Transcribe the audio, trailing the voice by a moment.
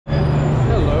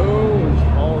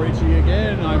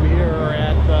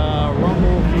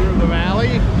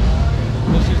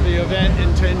event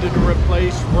intended to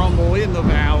replace Rumble in the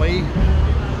Valley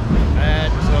at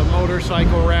a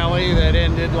motorcycle rally that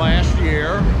ended last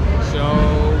year. So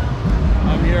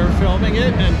I'm here filming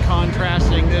it and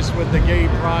contrasting this with the Gay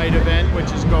Pride event, which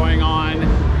is going on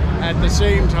at the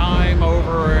same time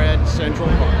over at Central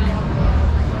Park.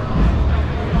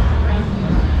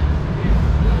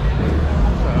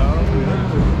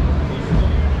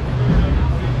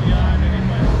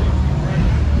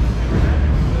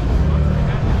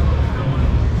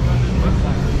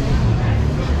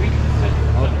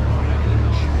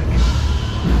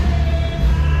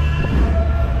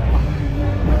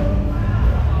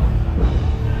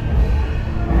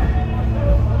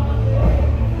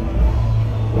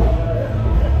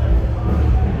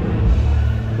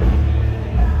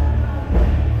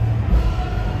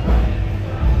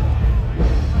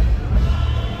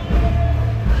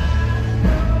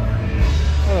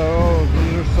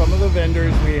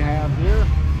 Vendors we have here.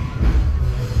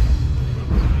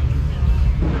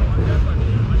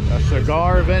 A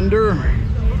cigar vendor.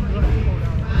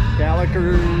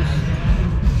 Gallagher's.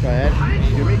 Go ahead,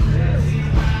 Jimmy.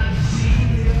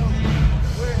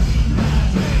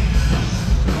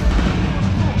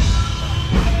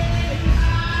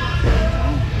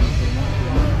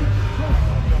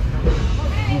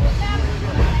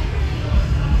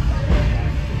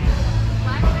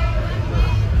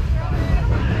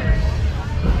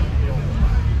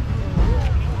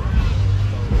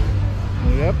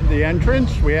 The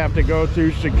entrance, we have to go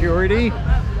through security.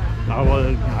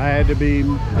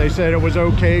 They said it was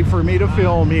okay for me to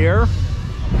film here.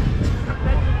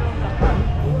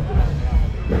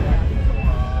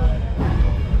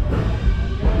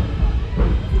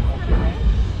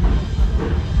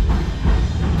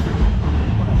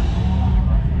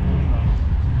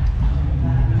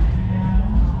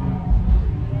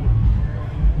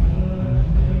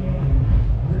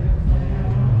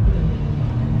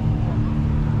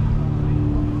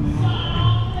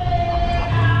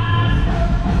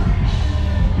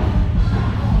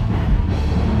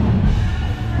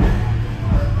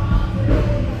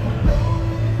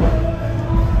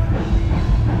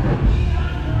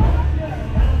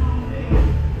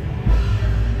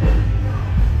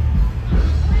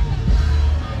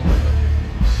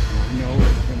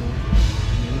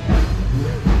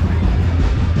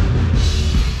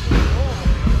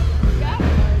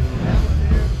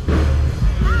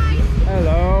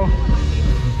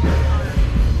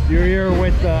 You're here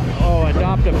with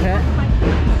Adopt a Pet? I'm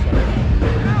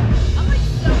like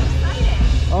so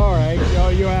excited. All right, so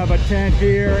you have a tent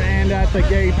here and at the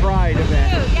Gay Pride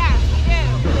event. We do,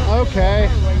 yes, we do. Okay.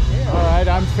 All right,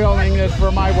 I'm filming this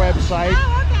for my website.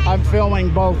 Oh, okay. I'm filming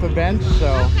both events, so.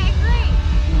 Okay,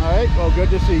 great. All right, well, good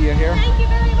to see you here. Thank you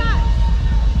very much.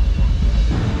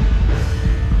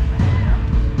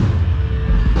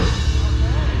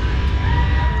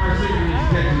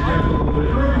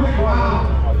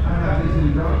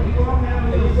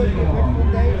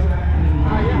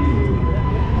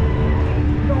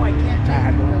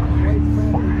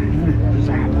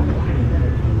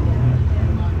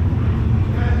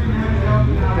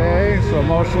 Okay, so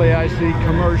mostly I see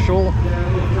commercial.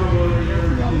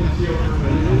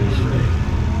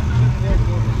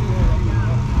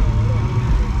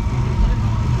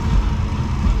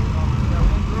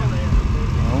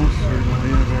 Oh,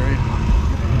 certainly a very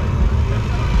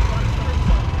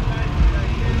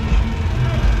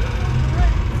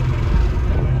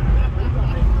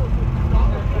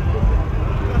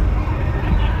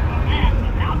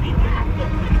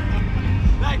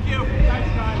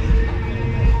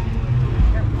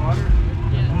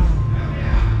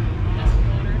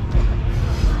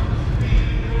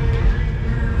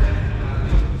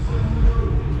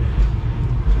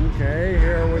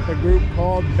a group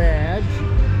called Badge.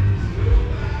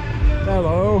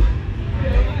 Hello.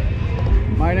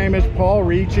 My name is Paul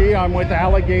Ricci. I'm with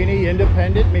Allegheny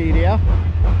Independent Media.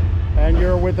 And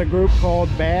you're with a group called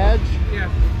Badge? Yes.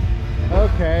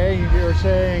 Okay, you're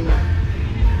saying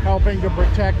helping to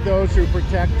protect those who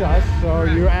protect us. So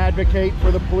Correct. You advocate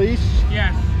for the police?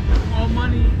 Yes. All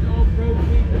money, all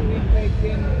proceeds that we take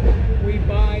in, we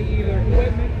buy either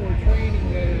equipment or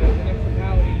training that a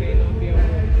municipality may not be able to.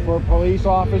 For police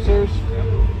officers?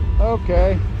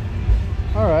 Okay.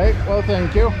 All right. Well,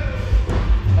 thank you.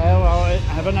 Well,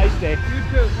 have a nice day. You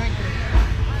too. Thank you.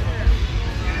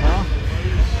 Huh?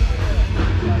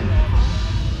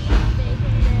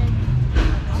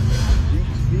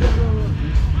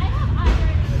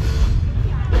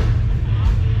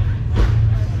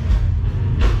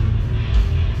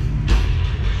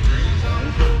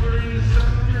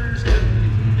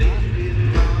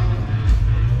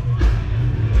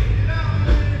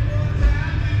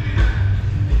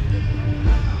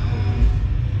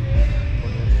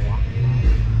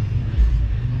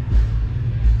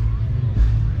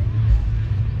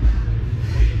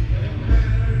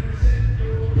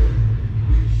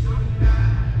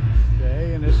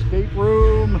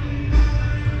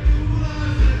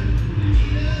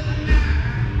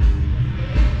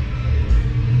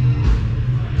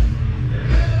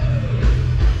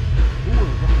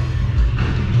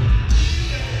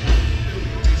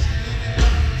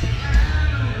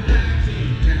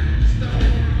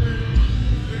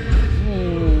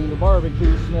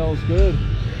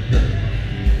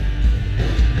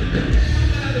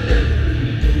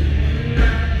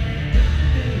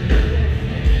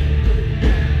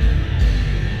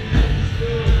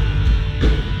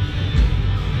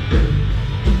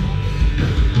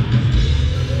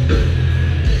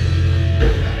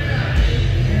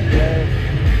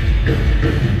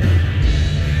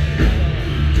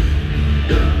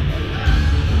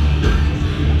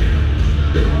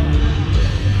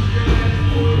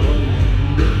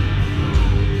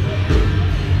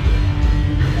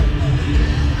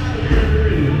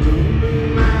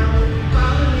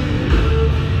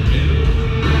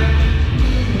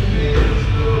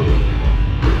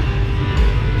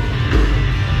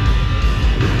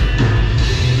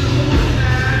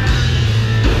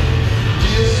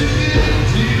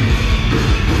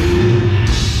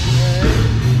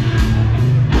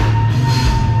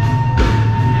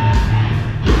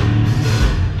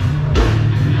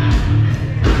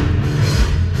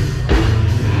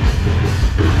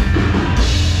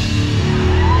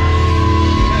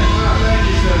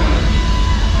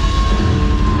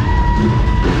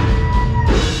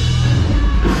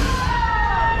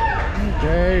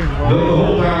 The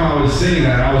whole time I was singing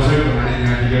that, I was hoping I didn't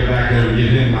have to go back there and get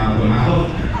him mouth to mouth.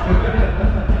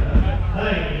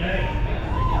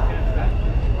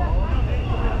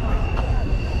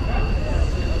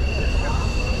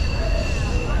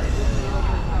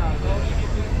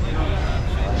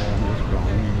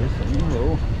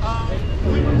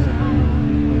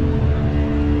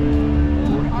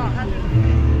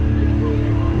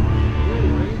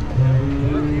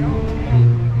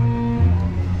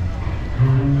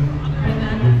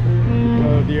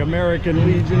 The American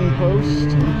Legion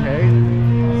post, okay.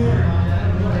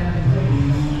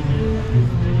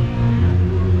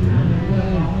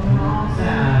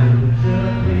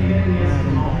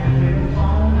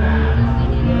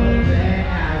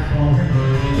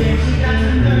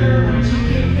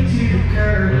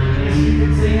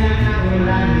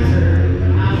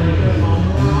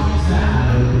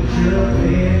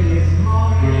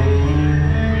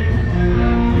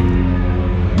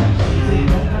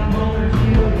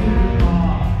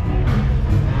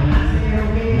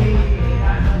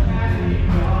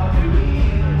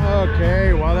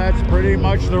 Okay, well that's pretty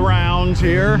much the rounds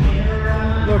here.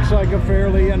 Looks like a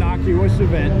fairly innocuous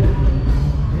event.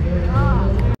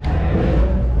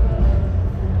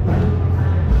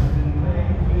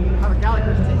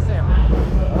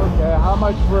 Okay, how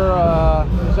much for,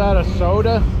 is that a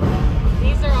soda?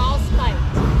 These are all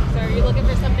spiked. So are you looking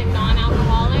for something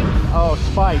non-alcoholic? Oh,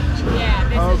 spiked. Yeah,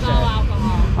 this is all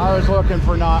alcohol. I was looking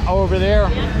for not over there.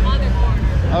 Yep, other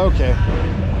corner. Okay.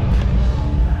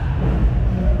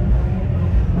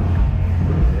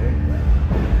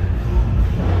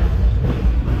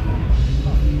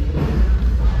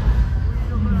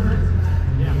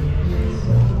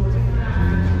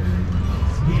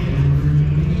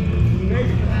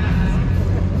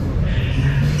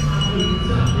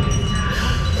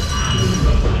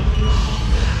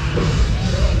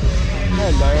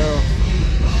 Hello.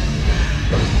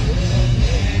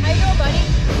 How you doing, buddy?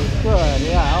 Good,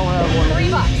 yeah, I'll have one. $3.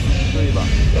 $3.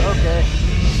 Okay.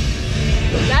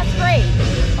 That's great.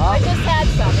 I just had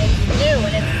some. It's new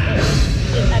and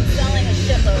I'm selling a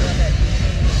shitload of it.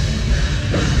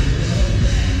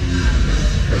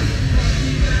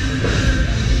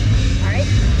 All right.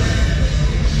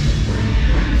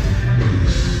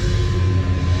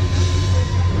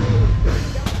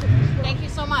 Thank you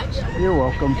so much. You're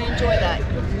welcome. Enjoy that.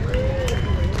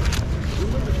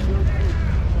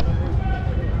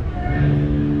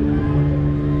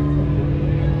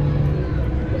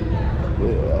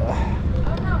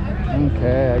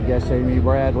 Okay, I guess Amy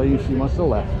Bradley, she must have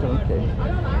left. Okay.